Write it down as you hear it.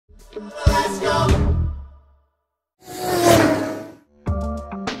Let's go.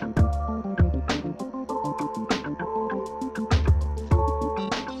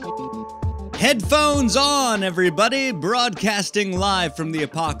 Headphones on, everybody! Broadcasting live from the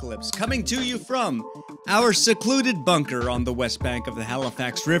apocalypse, coming to you from our secluded bunker on the west bank of the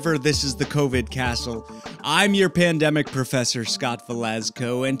Halifax River. This is the COVID Castle. I'm your pandemic professor, Scott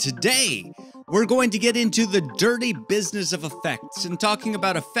Velasco, and today we're going to get into the dirty business of effects. And talking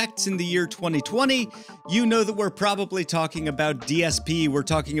about effects in the year 2020, you know that we're probably talking about DSP. We're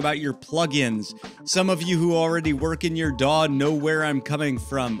talking about your plugins. Some of you who already work in your DAW know where I'm coming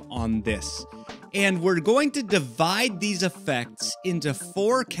from on this. And we're going to divide these effects into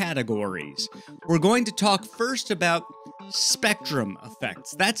 4 categories. We're going to talk first about spectrum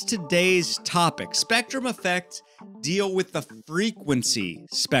effects. That's today's topic. Spectrum effects deal with the frequency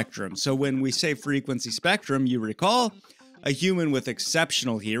spectrum. So when we say frequency spectrum, you recall a human with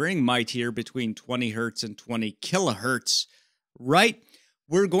exceptional hearing might hear between 20 hertz and 20 kilohertz, right?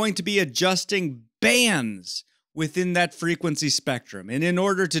 We're going to be adjusting bands within that frequency spectrum. And in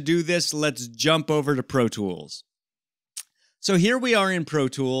order to do this, let's jump over to Pro Tools. So here we are in Pro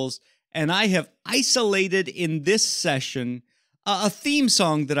Tools, and I have isolated in this session a theme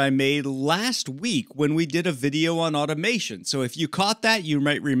song that I made last week when we did a video on automation. So if you caught that, you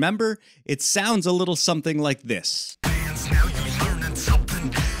might remember it sounds a little something like this. Now you're learning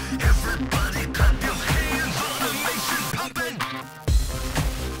something. Everybody clap your hands, automation pumping.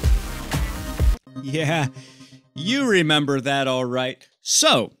 Yeah, you remember that all right.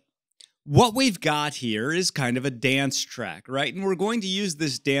 So what we've got here is kind of a dance track, right? And we're going to use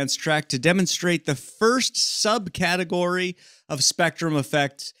this dance track to demonstrate the first subcategory of spectrum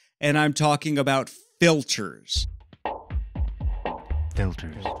effects, and I'm talking about filters.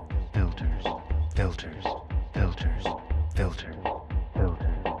 Filters, filters, filters, filters, filters,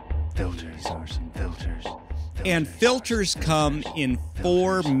 filters, filters are some filters. And filters come in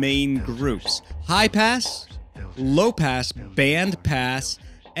 4 main groups: high pass, low pass, band pass,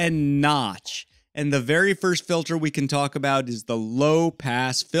 and notch. And the very first filter we can talk about is the low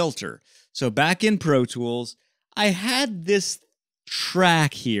pass filter. So back in Pro Tools, I had this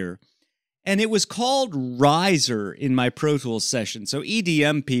track here, and it was called Riser in my Pro Tools session. So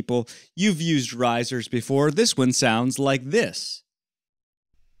EDM people, you've used risers before. This one sounds like this.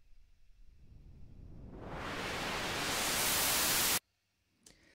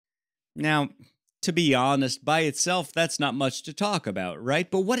 Now, to be honest, by itself, that's not much to talk about, right?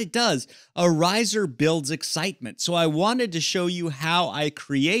 But what it does, a riser builds excitement. So I wanted to show you how I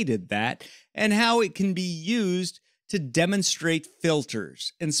created that and how it can be used to demonstrate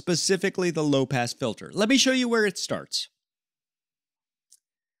filters, and specifically the low-pass filter. Let me show you where it starts.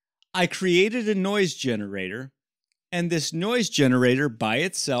 I created a noise generator, and this noise generator by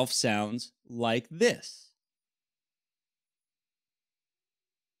itself sounds like this.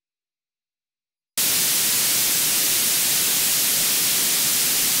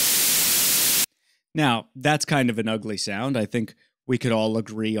 Now, that's kind of an ugly sound. I think we could all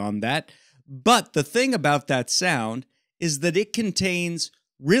agree on that. But the thing about that sound is that it contains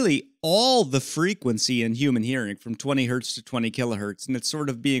really all the frequency in human hearing from 20 hertz to 20 kilohertz, and it's sort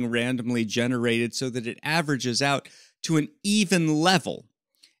of being randomly generated so that it averages out to an even level.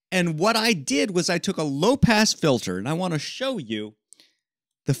 And what I did was I took a low-pass filter, and I want to show you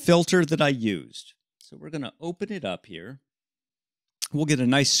the filter that I used. So we're going to open it up here. We'll get a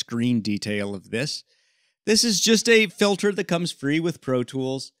nice screen detail of this. This is just a filter that comes free with Pro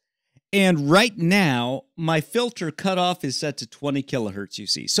Tools. And right now, my filter cutoff is set to 20 kilohertz, you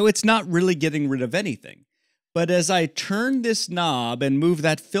see. So it's not really getting rid of anything. But as I turn this knob and move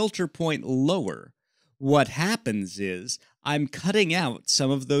that filter point lower, what happens is I'm cutting out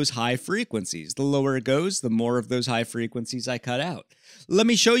some of those high frequencies. The lower it goes, the more of those high frequencies I cut out. Let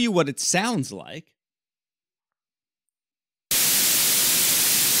me show you what it sounds like.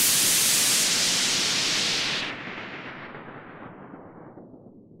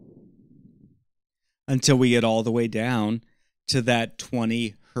 Until we get all the way down to that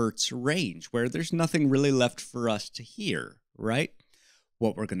 20 hertz range where there's nothing really left for us to hear, right?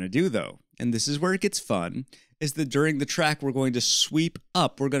 What we're going to do, though, and this is where it gets fun, is that during the track we're going to sweep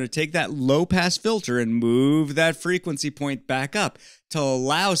up. We're going to take that low-pass filter and move that frequency point back up to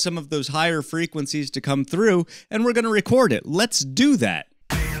allow some of those higher frequencies to come through, and we're going to record it. Let's do that.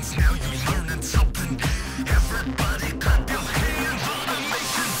 Now you're learning something. Everybody clap your hands,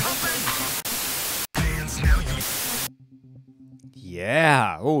 automation pumping. Now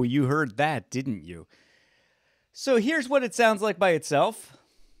Yeah. Oh, you heard that, didn't you? So here's what it sounds like by itself.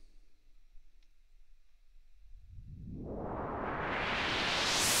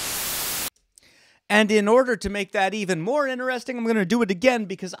 And in order to make that even more interesting, I'm going to do it again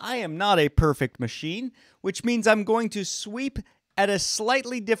because I am not a perfect machine, which means I'm going to sweep at a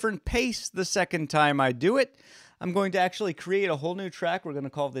slightly different pace the second time I do it. I'm going to actually create a whole new track. We're going to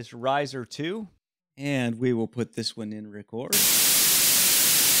call this Riser 2, and we will put this one in record.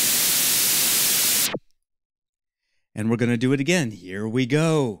 And we're going to do it again. Here we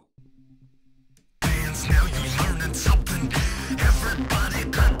go. Dance now, you learning something. Everybody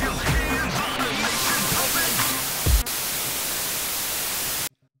clap your hands on a nation pumping.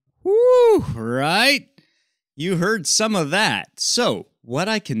 Woo, right? You heard some of that. So, what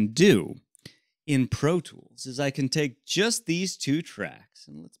I can do in Pro Tools is I can take just these two tracks,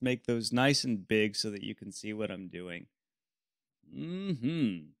 and let's make those nice and big so that you can see what I'm doing.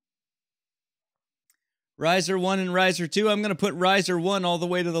 Riser 1 and Riser 2. I'm going to put Riser 1 all the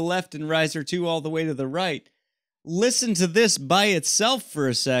way to the left and Riser 2 all the way to the right. Listen to this by itself for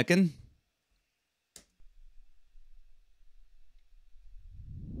a second.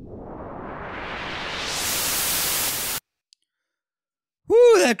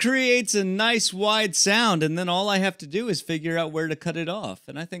 Whew, that creates a nice wide sound, and then all I have to do is figure out where to cut it off.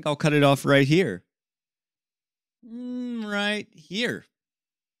 And I think I'll cut it off right here. Right here.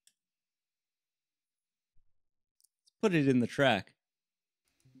 Put it in the track.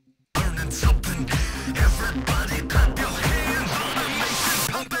 Learning something. Everybody clap your hands on a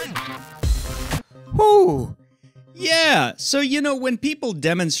nation pumping. Whew. Yeah, so when people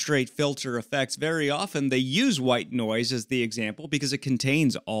demonstrate filter effects, very often they use white noise as the example because it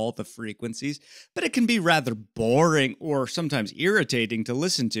contains all the frequencies, but it can be rather boring or sometimes irritating to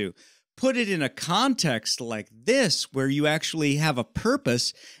listen to. Put it in a context like this where you actually have a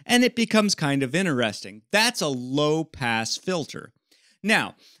purpose and it becomes kind of interesting. That's a low-pass filter.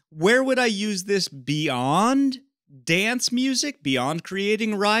 Now, where would I use this beyond dance music, beyond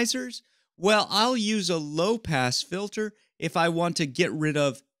creating risers? Well, I'll use a low-pass filter if I want to get rid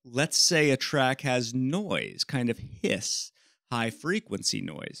of, let's say a track has noise, kind of hiss, high-frequency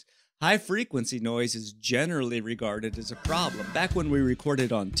noise. High-frequency noise is generally regarded as a problem. Back when we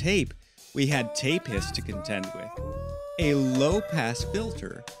recorded on tape, we had tape hiss to contend with. A low-pass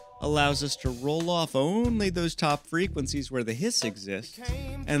filter allows us to roll off only those top frequencies where the hiss exists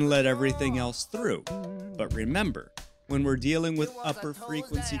and let everything else through. But remember, when we're dealing with upper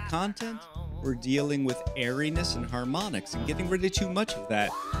frequency content, we're dealing with airiness and harmonics, and getting rid of too much of that,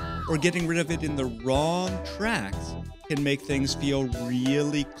 or getting rid of it in the wrong tracks, can make things feel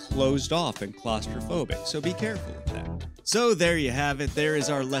really closed off and claustrophobic, so be careful of that. So there you have it. There is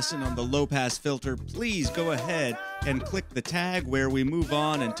our lesson on the low-pass filter. Please go ahead and click the tag where we move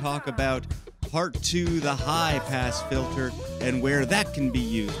on and talk about Part 2, the high-pass filter, and where that can be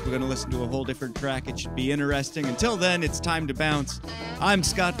used. We're going to listen to a whole different track. It should be interesting. Until then, it's time to bounce. I'm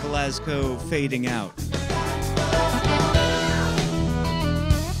Scott Velasco, fading out.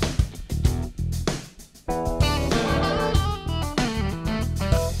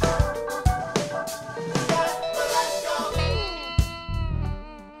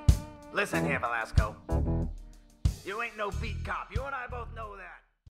 Listen here, Velasco. You ain't no beat cop. You and I both know that.